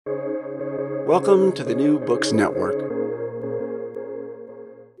Welcome to the New Books Network.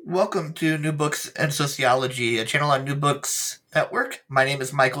 Welcome to New Books and Sociology, a channel on New Books Network. My name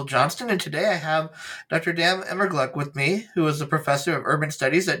is Michael Johnston, and today I have Dr. Dan Immergluck with me, who is a professor of urban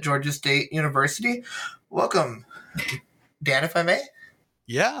studies at Georgia State University. Welcome, Dan, if I may.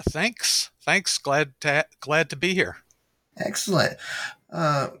 Yeah, thanks. Glad to be here. Excellent.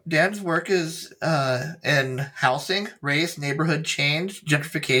 Dan's work is in housing, race, neighborhood change,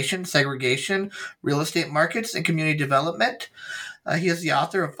 gentrification, segregation, real estate markets, and community development. He is the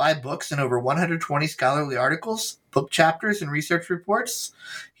author of 5 books and over 120 scholarly articles, book chapters, and research reports.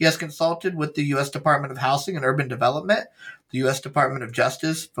 He has consulted with the U.S. Department of Housing and Urban Development, the U.S. Department of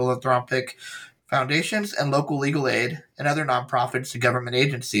Justice, philanthropic foundations, and local legal aid, and other nonprofits and government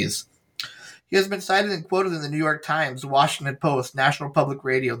agencies. He has been cited and quoted in the New York Times, the Washington Post, National Public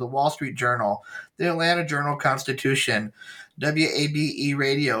Radio, the Wall Street Journal, the Atlanta Journal-Constitution, WABE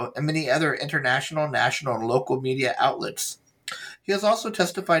Radio, and many other international, national, and local media outlets. He has also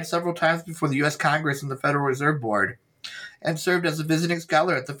testified several times before the U.S. Congress and the Federal Reserve Board, and served as a visiting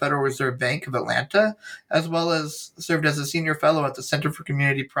scholar at the Federal Reserve Bank of Atlanta, as well as served as a senior fellow at the Center for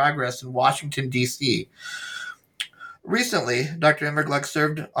Community Progress in Washington, D.C. Recently, Dr. Immergluck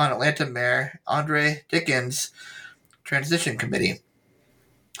served on Atlanta Mayor Andre Dickens' Transition Committee.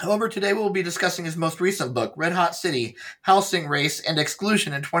 However, today we'll be discussing his most recent book, Red Hot City, Housing, Race, and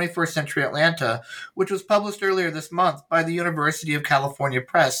Exclusion in 21st Century Atlanta, which was published earlier this month by the University of California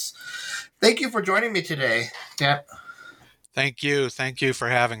Press. Thank you for joining me today, Dan. Thank you for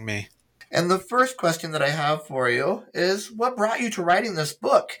having me. And the first question that I have for you is, what brought you to writing this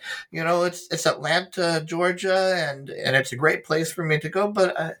book? You know, it's Atlanta, Georgia, and it's a great place for me to go.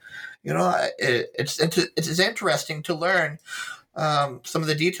 But it's interesting to learn some of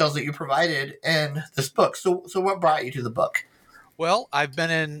the details that you provided in this book. So what brought you to the book? Well, I've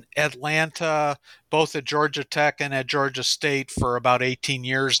been in Atlanta, both at Georgia Tech and at Georgia State, for about 18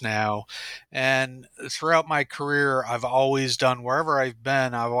 years now. And throughout my career, wherever I've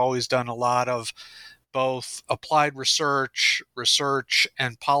been, I've always done a lot of both applied research,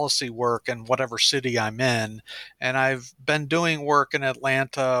 and policy work in whatever city I'm in. And I've been doing work in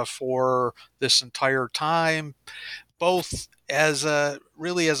Atlanta for this entire time, both as a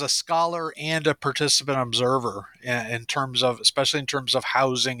scholar and a participant observer especially in terms of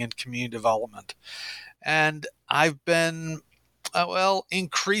housing and community development. And I've been,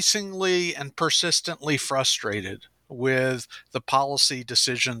 increasingly and persistently frustrated with the policy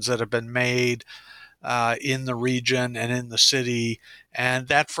decisions that have been made in the region and in the city. And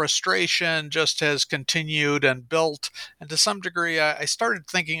that frustration just has continued and built. And to some degree, I started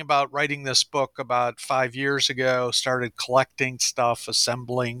thinking about writing this book about 5 years ago, started collecting stuff,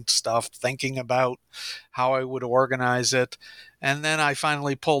 assembling stuff, thinking about how I would organize it. And then I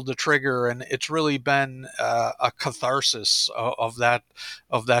finally pulled the trigger, and it's really been a catharsis of that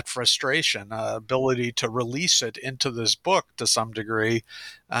frustration, ability to release it into this book to some degree.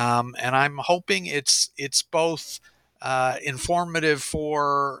 And I'm hoping it's both informative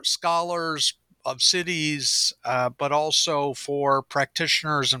for scholars of cities, but also for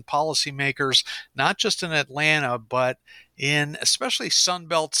practitioners and policymakers, not just in Atlanta, but in especially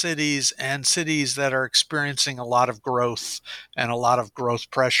Sunbelt cities and cities that are experiencing a lot of growth and a lot of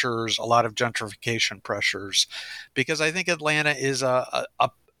growth pressures, a lot of gentrification pressures. Because I think Atlanta is a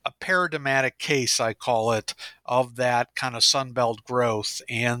paradigmatic case, I call it, of that kind of Sunbelt growth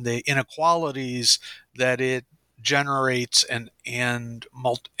and the inequalities that it generates and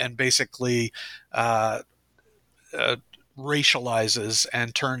basically racializes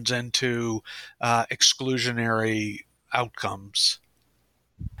and turns into exclusionary outcomes.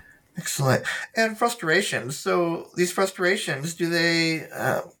 Excellent. And frustrations. So these frustrations, do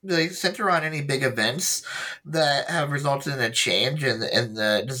they center on any big events that have resulted in a change in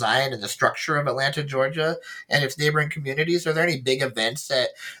the design and the structure of Atlanta, Georgia, and its neighboring communities? Are there any big events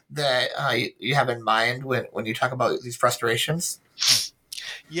that you have in mind when you talk about these frustrations?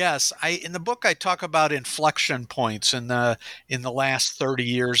 Yes, in the book I talk about inflection points in the last 30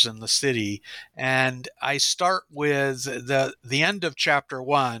 years in the city, and I start with the end of chapter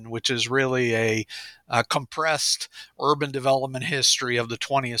 1, which is really a compressed urban development history of the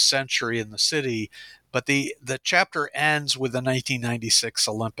 20th century in the city. But the chapter ends with the 1996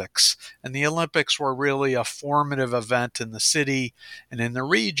 Olympics, and the Olympics were really a formative event in the city and in the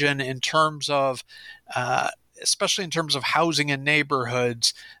region in terms of especially in terms of housing and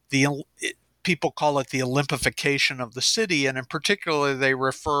neighborhoods. People call it the Olympification of the city, and in particular, they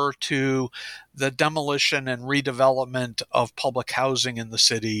refer to the demolition and redevelopment of public housing in the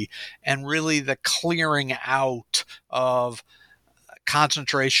city, and really the clearing out of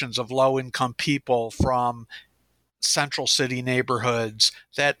concentrations of low-income people from central city neighborhoods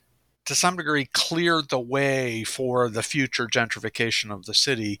that to some degree cleared the way for the future gentrification of the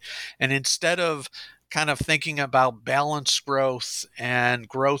city. And instead of kind of thinking about balanced growth and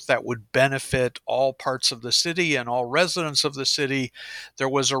growth that would benefit all parts of the city and all residents of the city, there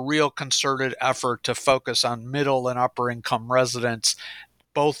was a real concerted effort to focus on middle and upper income residents,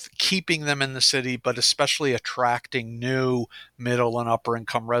 both keeping them in the city, but especially attracting new middle and upper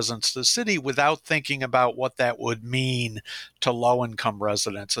income residents to the city without thinking about what that would mean to low income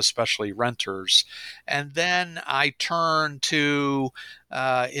residents, especially renters. And then I turn to,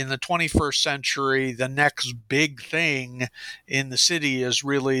 in the 21st century, the next big thing in the city is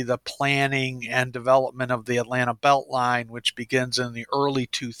really the planning and development of the Atlanta Beltline, which begins in the early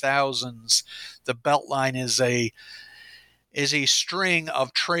 2000s. The Beltline is a string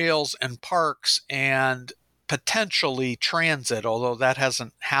of trails and parks and potentially transit, although that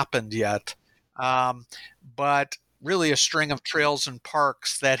hasn't happened yet. But really a string of trails and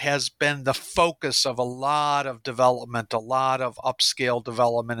parks that has been the focus of a lot of development, a lot of upscale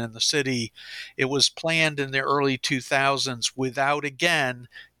development in the city. It was planned in the early 2000s without, again,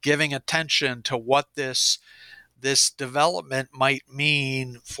 giving attention to what this development might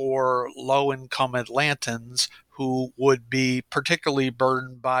mean for low-income Atlantans who would be particularly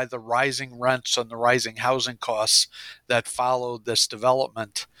burdened by the rising rents and the rising housing costs that followed this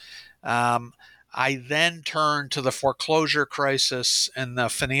development. I then turned to the foreclosure crisis and the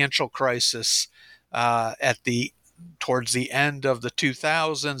financial crisis towards the end of the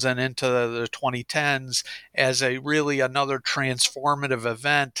 2000s and into the 2010s as another transformative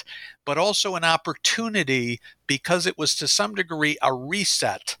event, but also an opportunity because it was to some degree a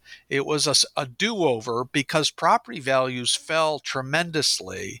reset. It was a do-over because property values fell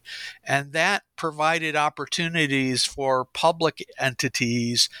tremendously, and that provided opportunities for public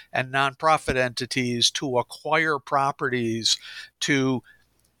entities and nonprofit entities to acquire properties to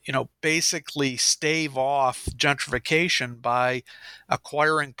basically stave off gentrification by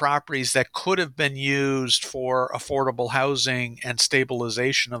acquiring properties that could have been used for affordable housing and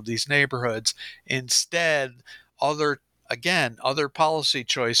stabilization of these neighborhoods. Instead, other policy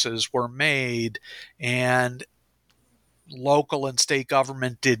choices were made, and local and state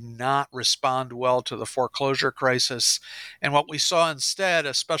government did not respond well to the foreclosure crisis. And what we saw instead,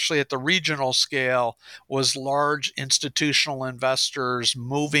 especially at the regional scale, was large institutional investors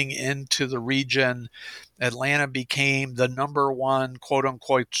moving into the region. Atlanta became the number one quote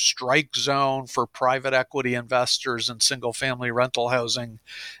unquote strike zone for private equity investors in single family rental housing.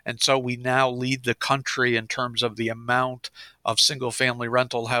 And so we now lead the country in terms of the amount of single family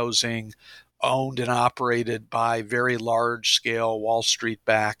rental housing owned and operated by very large-scale Wall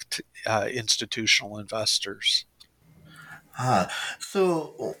Street-backed institutional investors.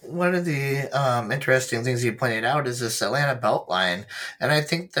 So one of the interesting things you pointed out is this Atlanta Beltline, and I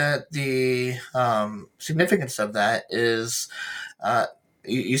think that the significance of that is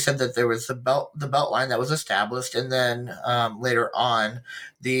you said that there was the Beltline that was established, and then later on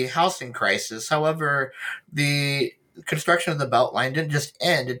the housing crisis. However, the construction of the Beltline didn't just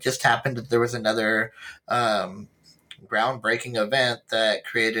end; it just happened that there was another groundbreaking event that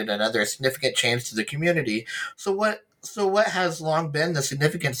created another significant change to the community. So what has long been the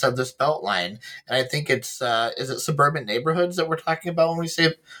significance of this Beltline? And I think it's is it suburban neighborhoods that we're talking about when we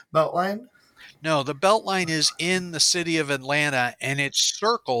say Beltline? No, the Beltline is in the city of Atlanta, and it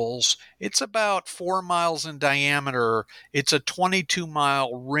circles. It's about 4 miles in diameter. It's a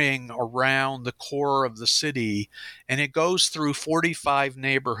 22-mile ring around the core of the city, and it goes through 45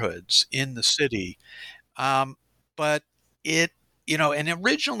 neighborhoods in the city. But and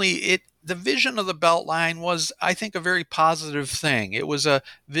originally the vision of the Beltline was, I think, a very positive thing. It was a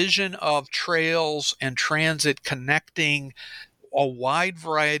vision of trails and transit connecting a wide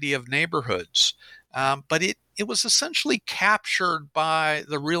variety of neighborhoods. But it was essentially captured by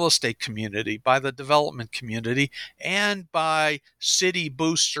the real estate community, by the development community, and by city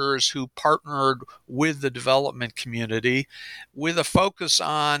boosters who partnered with the development community with a focus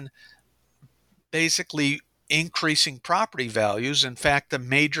on basically increasing property values. In fact, the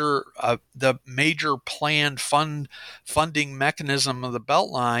major planned funding mechanism of the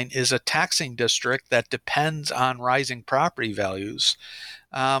Beltline is a taxing district that depends on rising property values.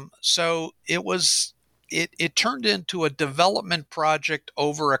 So it turned into a development project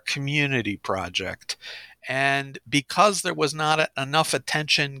over a community project. And because there was not enough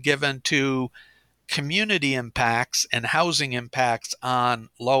attention given to community impacts and housing impacts on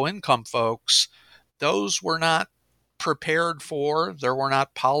low-income folks, those were not prepared for. There were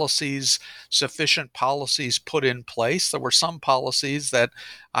not sufficient policies put in place. There were some policies that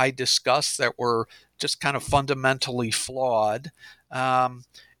I discussed that were just kind of fundamentally flawed.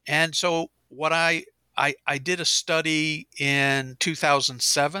 And so I did a study in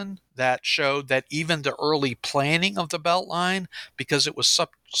 2007 that showed that even the early planning of the Beltline, because it was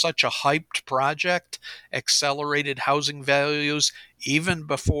such a hyped project, accelerated housing values even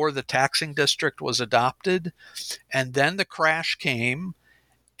before the taxing district was adopted. And then the crash came.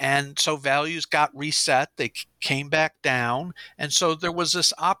 And so values got reset, they came back down. And so there was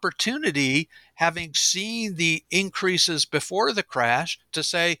this opportunity, having seen the increases before the crash, to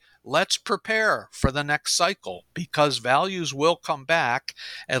say, let's prepare for the next cycle because values will come back.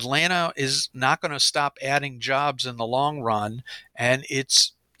 Atlanta is not going to stop adding jobs in the long run. And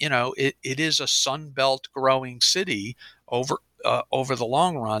it is a Sun Belt growing city over the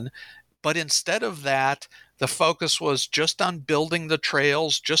long run. But instead of that, the focus was just on building the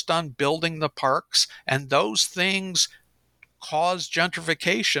trails, just on building the parks, and those things cause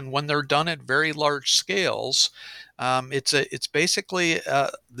gentrification when they're done at very large scales. It's basically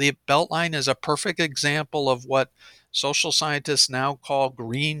the Beltline is a perfect example of what social scientists now call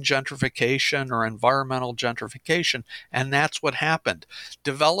green gentrification or environmental gentrification, and that's what happened.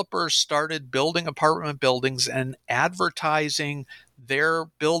 Developers started building apartment buildings and advertising their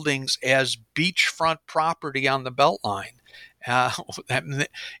buildings as beachfront property on the Beltline. Uh,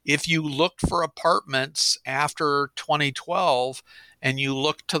 if you looked for apartments after 2012 and you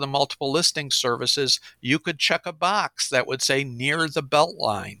looked to the multiple listing services, you could check a box that would say near the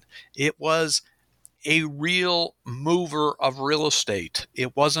Beltline. It was a real mover of real estate.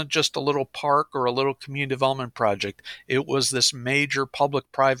 It wasn't just a little park or a little community development project. It was this major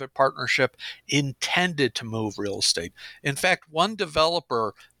public-private partnership intended to move real estate. In fact, one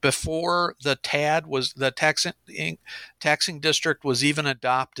developer, before the taxing district was even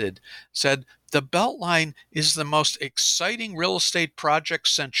adopted, said, the Beltline is the most exciting real estate project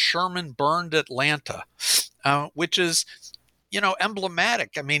since Sherman burned Atlanta, which is,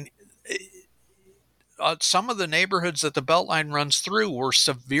 emblematic. I mean, some of the neighborhoods that the Beltline runs through were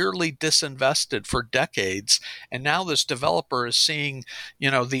severely disinvested for decades. And now this developer is seeing,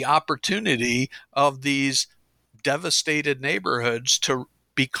 the opportunity of these devastated neighborhoods to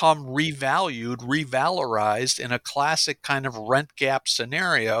become revalorized in a classic kind of rent gap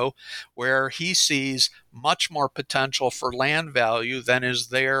scenario where he sees much more potential for land value than is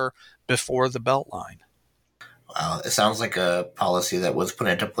there before the Beltline. Wow, it sounds like a policy that was put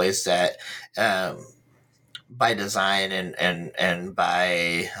into place that by design and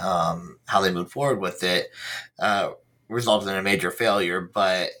by how they moved forward with it, resulted in a major failure.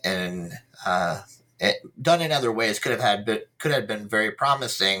 But done in other ways, could have been very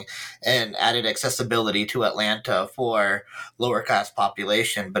promising and added accessibility to Atlanta for lower class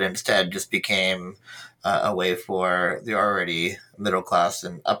population. But instead, just became a way for the already middle class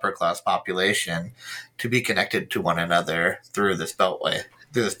and upper class population to be connected to one another through this beltway.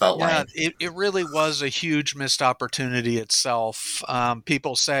 Yeah, it really was a huge missed opportunity itself.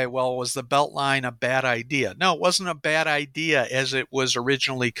 People say, well, was the Beltline a bad idea? No, it wasn't a bad idea as it was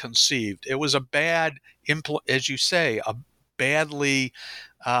originally conceived. It was a as you say, a badly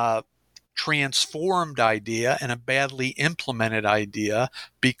transformed idea and a badly implemented idea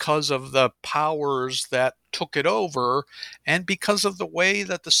because of the powers that took it over and because of the way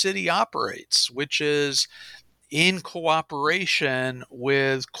that the city operates, which is in cooperation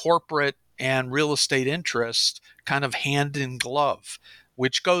with corporate and real estate interests, kind of hand in glove,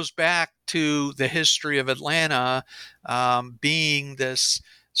 which goes back to the history of Atlanta being this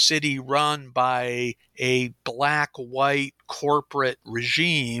city run by a black-white corporate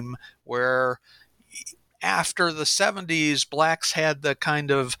regime where after the 70s, blacks had the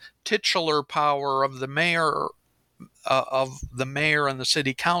kind of titular power of the mayor and the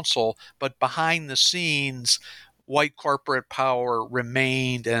city council, but behind the scenes, white corporate power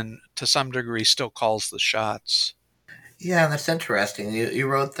remained and to some degree still calls the shots. Yeah, that's interesting. You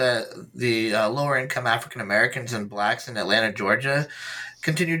wrote that the lower income African Americans and blacks in Atlanta, Georgia,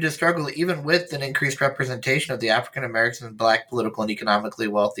 continued to struggle even with an increased representation of the African Americans and black political and economically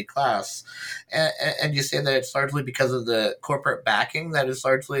wealthy class. And you say that it's largely because of the corporate backing that is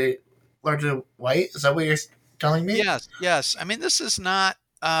largely white. Is that what you're telling me? Yes. I mean, this is not.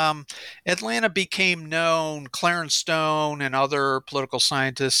 Atlanta became known, Clarence Stone and other political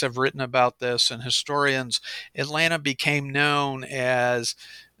scientists have written about this, and historians. Atlanta became known as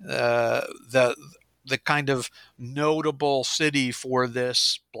the the kind of notable city for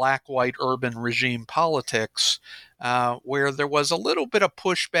this black-white urban regime politics, where there was a little bit of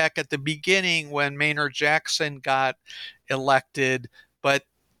pushback at the beginning when Maynard Jackson got elected, but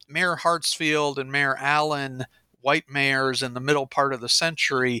Mayor Hartsfield and Mayor Allen, white mayors in the middle part of the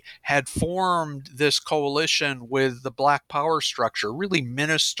century, had formed this coalition with the Black Power structure, really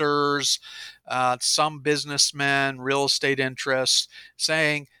ministers, some businessmen, real estate interests,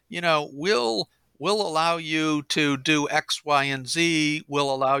 saying, we'll allow you to do X, Y, and Z.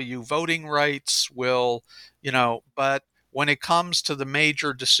 We'll allow you voting rights. But when it comes to the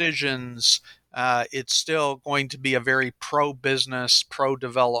major decisions, it's still going to be a very pro-business,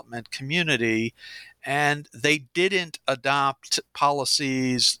 pro-development community. And they didn't adopt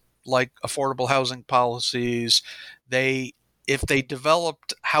policies like affordable housing policies. If they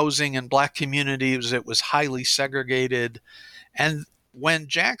developed housing in black communities, it was highly segregated. And when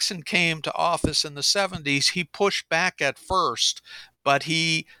Jackson came to office in the 70s, he pushed back at first, but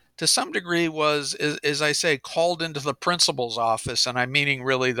he, to some degree, was, as I say, called into the principal's office, and I'm meaning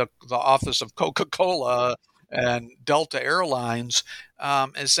really the office of Coca-Cola and Delta Airlines,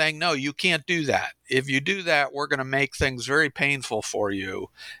 as saying, no, you can't do that. If you do that, we're going to make things very painful for you.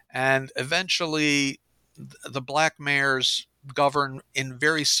 And eventually, the black mayors govern in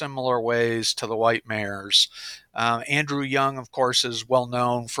very similar ways to the white mayors. Andrew Young, of course, is well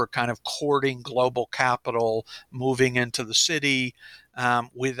known for kind of courting global capital, moving into the city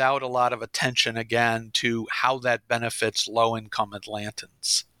without a lot of attention, again, to how that benefits low-income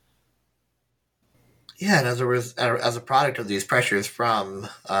Atlantans. Yeah, and as a product of these pressures from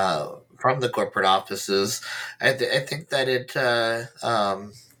the corporate offices, I think that it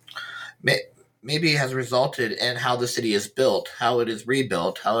maybe has resulted in how the city is built, how it is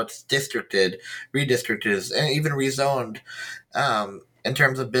rebuilt, how it's redistricted, and even rezoned in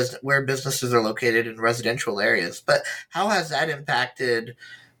terms of where businesses are located in residential areas. But how has that impacted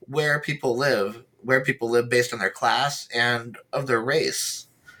where people live based on their class and of their race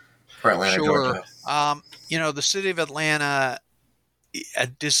for Atlanta, Sure. Georgia? The city of Atlanta,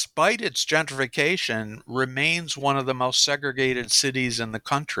 despite its gentrification, remains one of the most segregated cities in the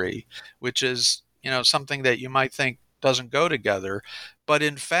country, which is, something that you might think doesn't go together. But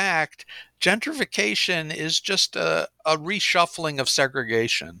in fact, gentrification is just a reshuffling of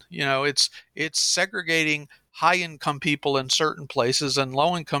segregation. It's segregating high-income people in certain places, and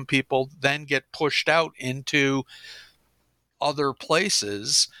low-income people then get pushed out into other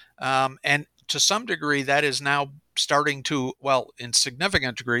places. And to some degree, that is now starting to, in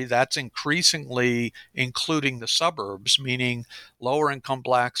significant degree, that's increasingly including the suburbs, meaning lower income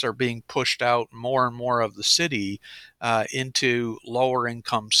blacks are being pushed out more and more of the city into lower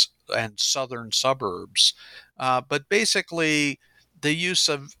incomes and southern suburbs. But basically, the use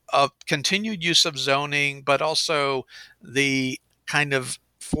of continued use of zoning, but also the kind of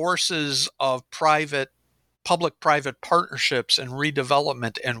forces of public-private partnerships and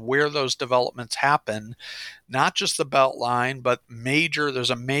redevelopment, and where those developments happen, not just the Beltline, but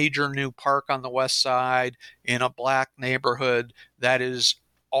there's a major new park on the west side in a black neighborhood that is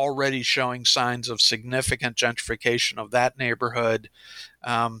already showing signs of significant gentrification of that neighborhood.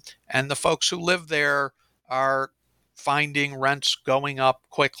 And the folks who live there are finding rents going up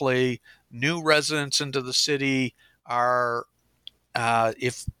quickly. New residents into the city are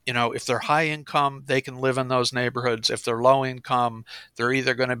if they're high income, they can live in those neighborhoods. If they're low income, they're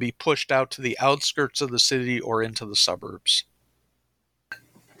either going to be pushed out to the outskirts of the city or into the suburbs.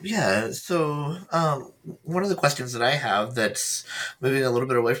 Yeah, so one of the questions that I have that's moving a little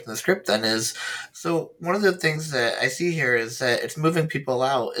bit away from the script then is, so one of the things that I see here is that it's moving people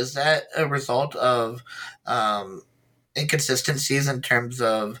out. Is that a result of inconsistencies in terms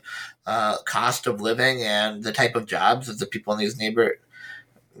of cost of living and the type of jobs that the people in these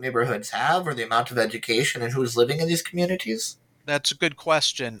neighborhoods have, or the amount of education and who's living in these communities? That's a good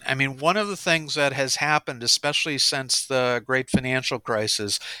question. I mean, one of the things that has happened, especially since the great financial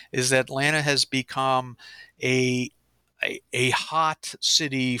crisis, is that Atlanta has become a hot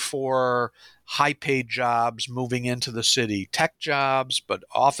city for high-paid jobs moving into the city, tech jobs, but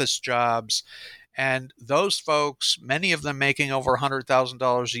office jobs. And those folks, many of them making over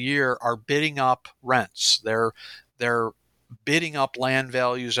 $100,000 a year, are bidding up rents. They're bidding up land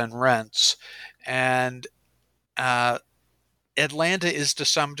values and rents. And Atlanta is to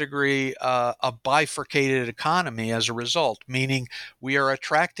some degree a bifurcated economy as a result, meaning we are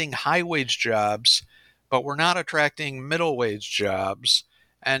attracting high wage jobs, but we're not attracting middle wage jobs.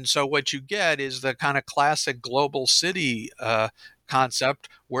 And so what you get is the kind of classic global city concept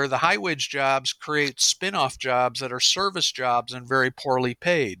where the high wage jobs create spin-off jobs that are service jobs and very poorly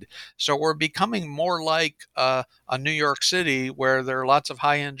paid. So we're becoming more like a New York City where there are lots of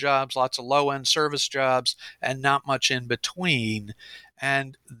high-end jobs, lots of low-end service jobs, and not much in between.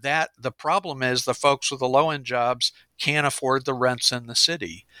 And that the problem is the folks with the low-end jobs can't afford the rents in the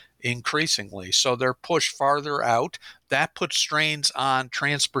city increasingly. So they're pushed farther out. That puts strains on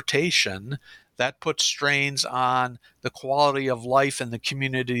transportation. That puts strains on the quality of life in the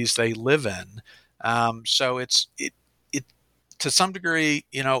communities they live in. So it to some degree,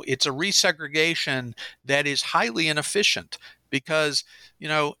 it's a resegregation that is highly inefficient because,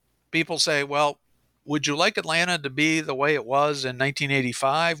 people say, well, would you like Atlanta to be the way it was in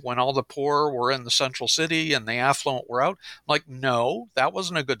 1985 when all the poor were in the central city and the affluent were out? I'm like, no, that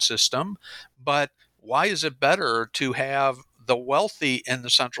wasn't a good system. But why is it better to have the wealthy in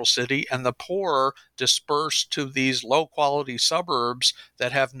the central city and the poor dispersed to these low quality suburbs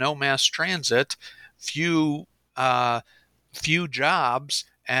that have no mass transit, few jobs,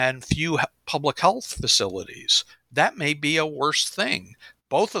 and few public health facilities? That may be a worse thing.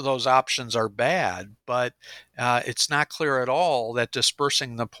 Both of those options are bad, but it's not clear at all that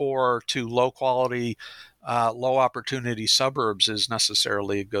dispersing the poor to low quality, low opportunity suburbs is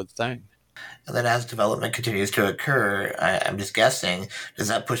necessarily a good thing. And then as development continues to occur, I'm just guessing, does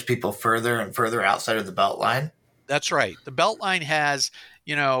that push people further and further outside of the Beltline? That's right. The Beltline has,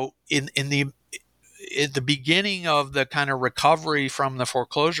 at the beginning of the kind of recovery from the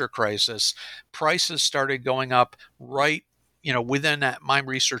foreclosure crisis, prices started going up right, within that, my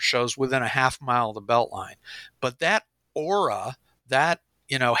research shows, within a half mile of the Beltline. But that aura, that,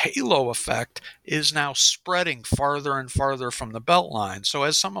 halo effect is now spreading farther and farther from the Beltline. So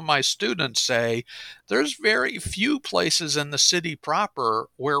as some of my students say, there's very few places in the city proper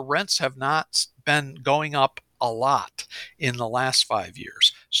where rents have not been going up a lot in the last 5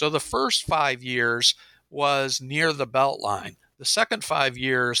 years. So the first 5 years was near the Beltline. The second 5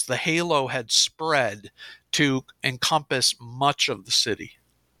 years, the halo had spread to encompass much of the city.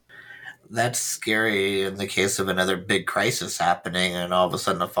 That's scary in the case of another big crisis happening and all of a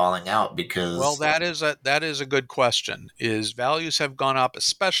sudden a falling out because... Well, that is a good question. Is values have gone up,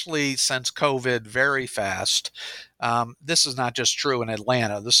 especially since COVID, very fast. This is not just true in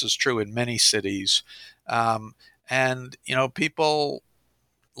Atlanta. This is true in many cities. And people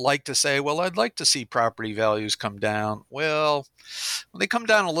like to say, well, I'd like to see property values come down. Well, when they come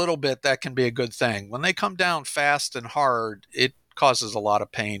down a little bit, that can be a good thing. When they come down fast and hard, it causes a lot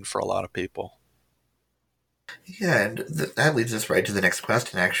of pain for a lot of people. Yeah, and that leads us right to the next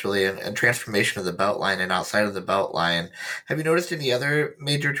question, actually, and transformation of the Beltline and outside of the Beltline. Have you noticed any other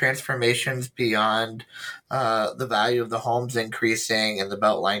major transformations beyond the value of the homes increasing and the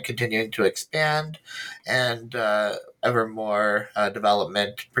Beltline continuing to expand and ever more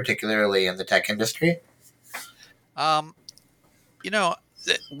development, particularly in the tech industry?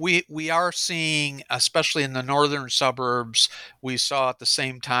 We are seeing, especially in the northern suburbs, we saw at the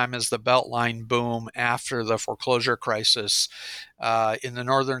same time as the Beltline boom after the foreclosure crisis, in the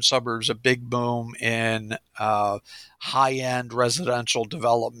northern suburbs, a big boom in high-end residential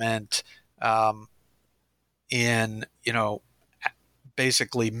development, in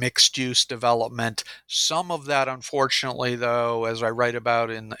basically mixed-use development. Some of that, unfortunately, though, as I write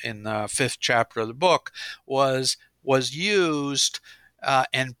about in the fifth chapter of the book, was used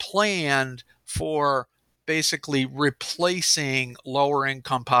and planned for basically replacing lower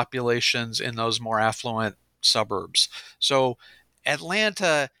income populations in those more affluent suburbs. So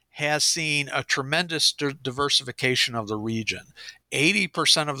Atlanta has seen a tremendous diversification of the region.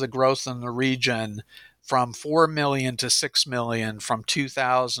 80% of the growth in the region from 4 million to 6 million from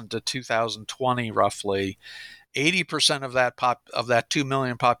 2000 to 2020 roughly, 80% of that 2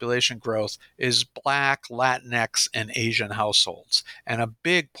 million population growth is Black, Latinx, and Asian households. And a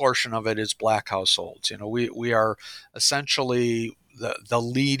big portion of it is Black households. We are essentially the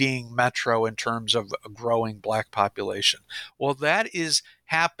leading metro in terms of a growing Black population. Well, that is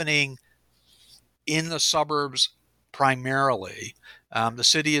happening in the suburbs primarily. The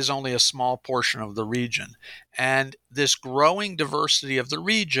city is only a small portion of the region. And this growing diversity of the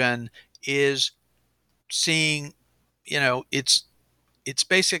region is seeing, it's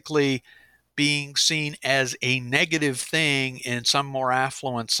basically being seen as a negative thing in some more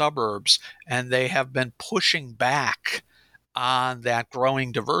affluent suburbs, and they have been pushing back on that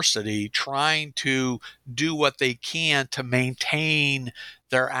growing diversity, trying to do what they can to maintain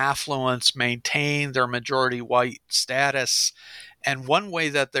their affluence, maintain their majority white status. And one way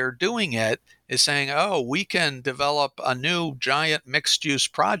that they're doing it is saying, oh, we can develop a new giant mixed use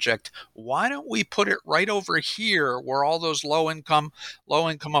project. Why don't we put it right over here where all those low income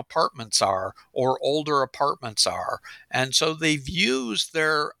apartments are, or older apartments are? And so they've used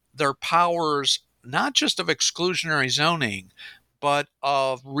their powers not just of exclusionary zoning, but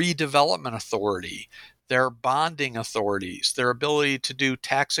of redevelopment authority, their bonding authorities, their ability to do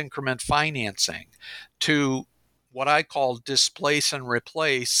tax increment financing, to what I call displace and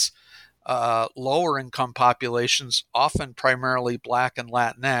replace lower income populations, often primarily Black and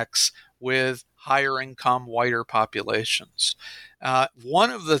Latinx, with higher income, whiter populations.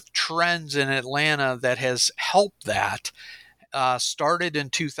 One of the trends in Atlanta that has helped that started in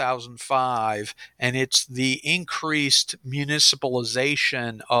 2005, and it's the increased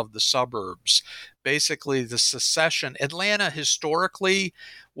municipalization of the suburbs. Basically, the secession. Atlanta historically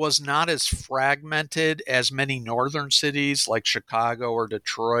was not as fragmented as many northern cities like Chicago or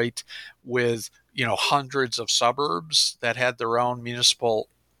Detroit, with hundreds of suburbs that had their own municipal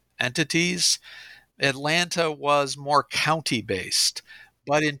entities. Atlanta was more county based.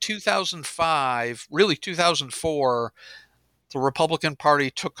 But in 2005, really 2004, the Republican Party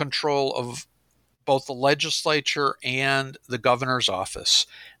took control of both the legislature and the governor's office.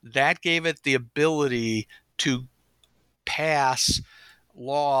 That gave it the ability to pass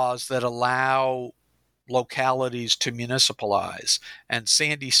laws that allow localities to municipalize. And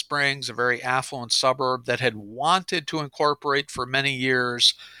Sandy Springs, a very affluent suburb that had wanted to incorporate for many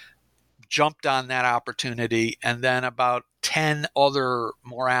years, jumped on that opportunity, and then about 10 other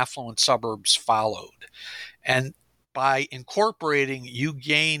more affluent suburbs followed. And by incorporating, you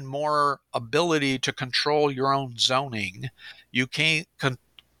gain more ability to control your own zoning. You gain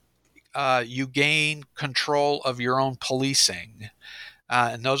control of your own policing,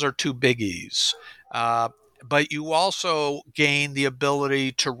 and those are two biggies. But you also gain the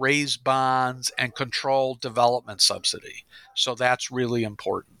ability to raise bonds and control development subsidy. So that's really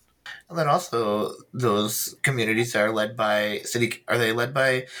important. And then also those communities are led by city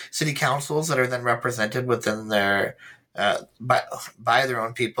councils that are then represented within their by their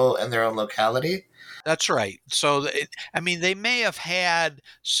own people in their own locality? That's right. So, they may have had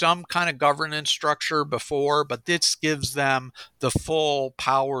some kind of governance structure before, but this gives them the full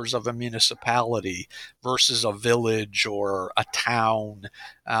powers of a municipality versus a village or a town.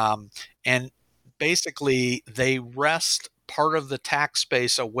 And basically, they wrest part of the tax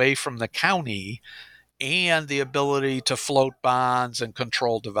base away from the county and the ability to float bonds and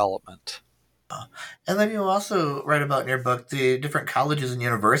control development. And then you also write about in your book the different colleges and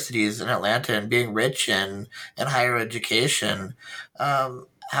universities in Atlanta and being rich in higher education. How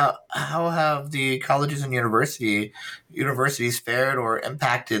have the colleges and universities fared or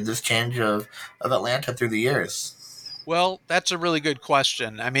impacted this change of Atlanta through the years? Well, that's a really good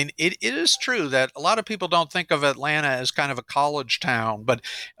question. It is true that a lot of people don't think of Atlanta as kind of a college town, but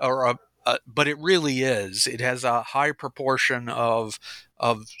it really is. It has a high proportion of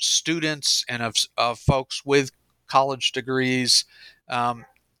students and of folks with college degrees,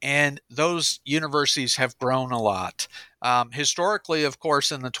 and those universities have grown a lot. Historically, of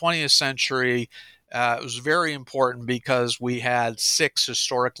course, in the 20th century, it was very important because we had 6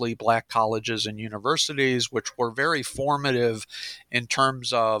 historically Black colleges and universities, which were very formative in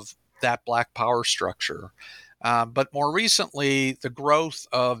terms of that Black power structure. But more recently, the growth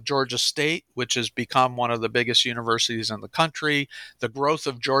of Georgia State, which has become one of the biggest universities in the country, the growth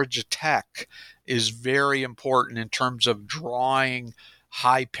of Georgia Tech is very important in terms of drawing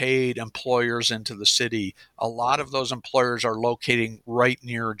high-paid employers into the city. A lot of those employers are locating right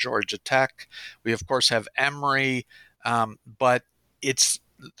near Georgia Tech. We, of course, have Emory, but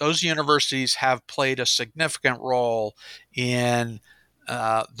those universities have played a significant role in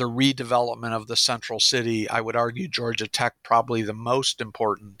the redevelopment of the central city. I would argue Georgia Tech probably the most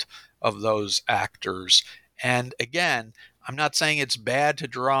important of those actors. And again, I'm not saying it's bad to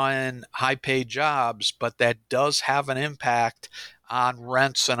draw in high-paid jobs, but that does have an impact on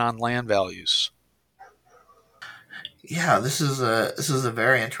rents and on land values. Yeah, this is a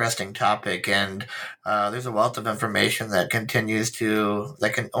very interesting topic, and there's a wealth of information that can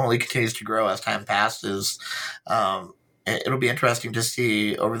only continues to grow as time passes. It'll be interesting to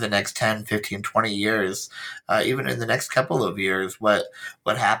see over the next 10, 15, 20 years, even in the next couple of years, what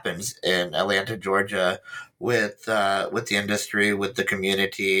happens in Atlanta, Georgia, with the industry, with the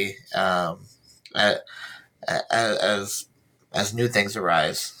community, as new things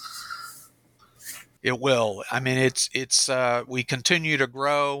arise. It will. It's we continue to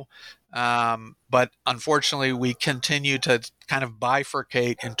grow, but unfortunately, we continue to kind of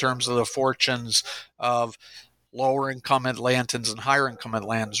bifurcate in terms of the fortunes of lower income Atlantans and higher income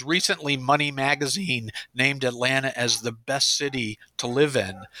Atlantans. Recently, Money Magazine named Atlanta as the best city to live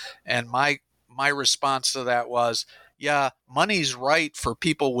in. And my response to that was, yeah, money's right for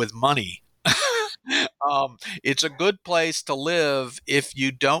people with money. It's a good place to live if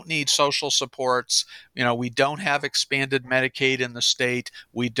you don't need social supports. We don't have expanded Medicaid in the state.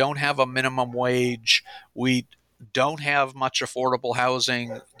 We don't have a minimum wage. We don't have much affordable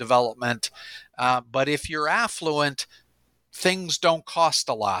housing development. But if you're affluent, things don't cost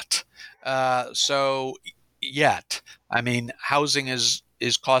a lot. So yet, I mean, housing is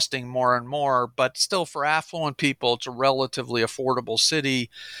costing more and more, but still for affluent people, it's a relatively affordable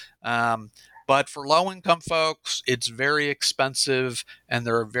city. But for low income folks, it's very expensive and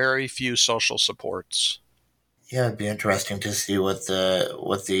there are very few social supports. Yeah, it'd be interesting to see what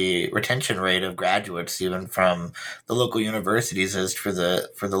the retention rate of graduates, even from the local universities, is for the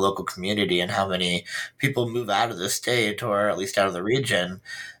local community, and how many people move out of the state or at least out of the region,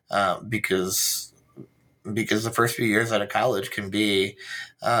 because the first few years out of college can be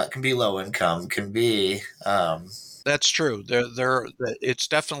low income, can be That's true. It's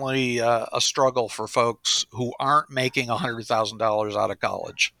definitely a struggle for folks who aren't making $100,000 out of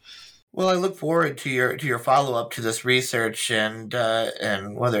college. Well, I look forward to your follow up to this research, and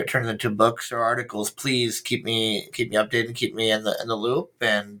whether it turns into books or articles. Please keep me updated, keep me in the loop,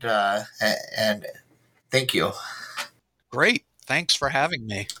 and thank you. Great. Thanks for having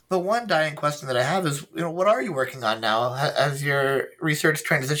me. But one dying question that I have is, what are you working on now? Has your research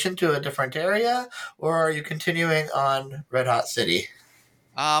transitioned to a different area, or are you continuing on Red Hot City?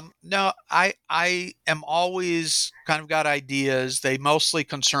 No, I am always kind of got ideas. They mostly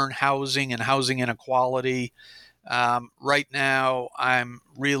concern housing and housing inequality. Right now, I'm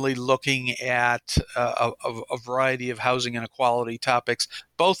really looking at a variety of housing inequality topics,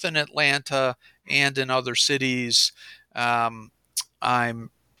 both in Atlanta and in other cities. Um, I'm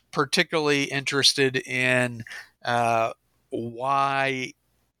particularly interested in why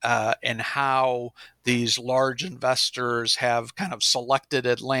and how these large investors have kind of selected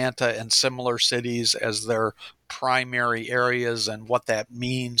Atlanta and similar cities as their primary areas and what that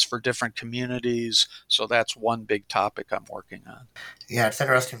means for different communities. So that's one big topic I'm working on. Yeah, it's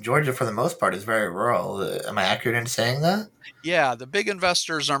interesting. Georgia, for the most part, is very rural. Am I accurate in saying that? Yeah, the big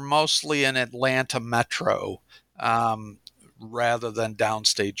investors are mostly in Atlanta metro um, rather than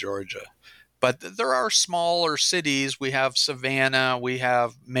downstate Georgia. But there are smaller cities. We have Savannah, we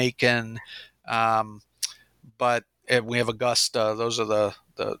have Macon, um, but we have Augusta. Those are the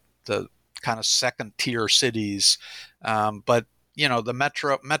kind of second tier cities. But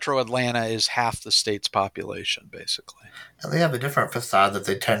the metro Atlanta is half the state's population, basically. And they have a different facade that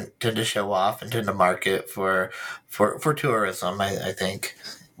they tend to show off and tend to market for tourism. I think.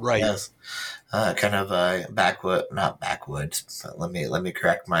 Right. Yes. Kind of a backwood, not backwoods. But let me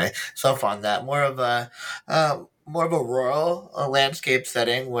correct myself on that. More of a rural landscape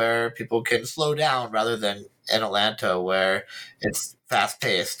setting where people can slow down, rather than in Atlanta where it's fast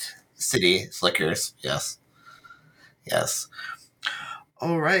paced. City slickers. Yes. Yes.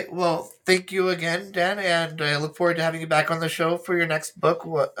 All right. Well, thank you again, Dan, and I look forward to having you back on the show for your next book,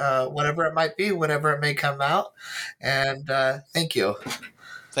 whatever it might be, whenever it may come out. And thank you.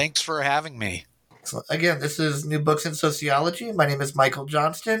 Thanks for having me. So again, this is New Books in Sociology. My name is Michael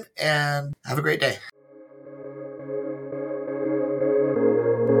Johnston, and have a great day.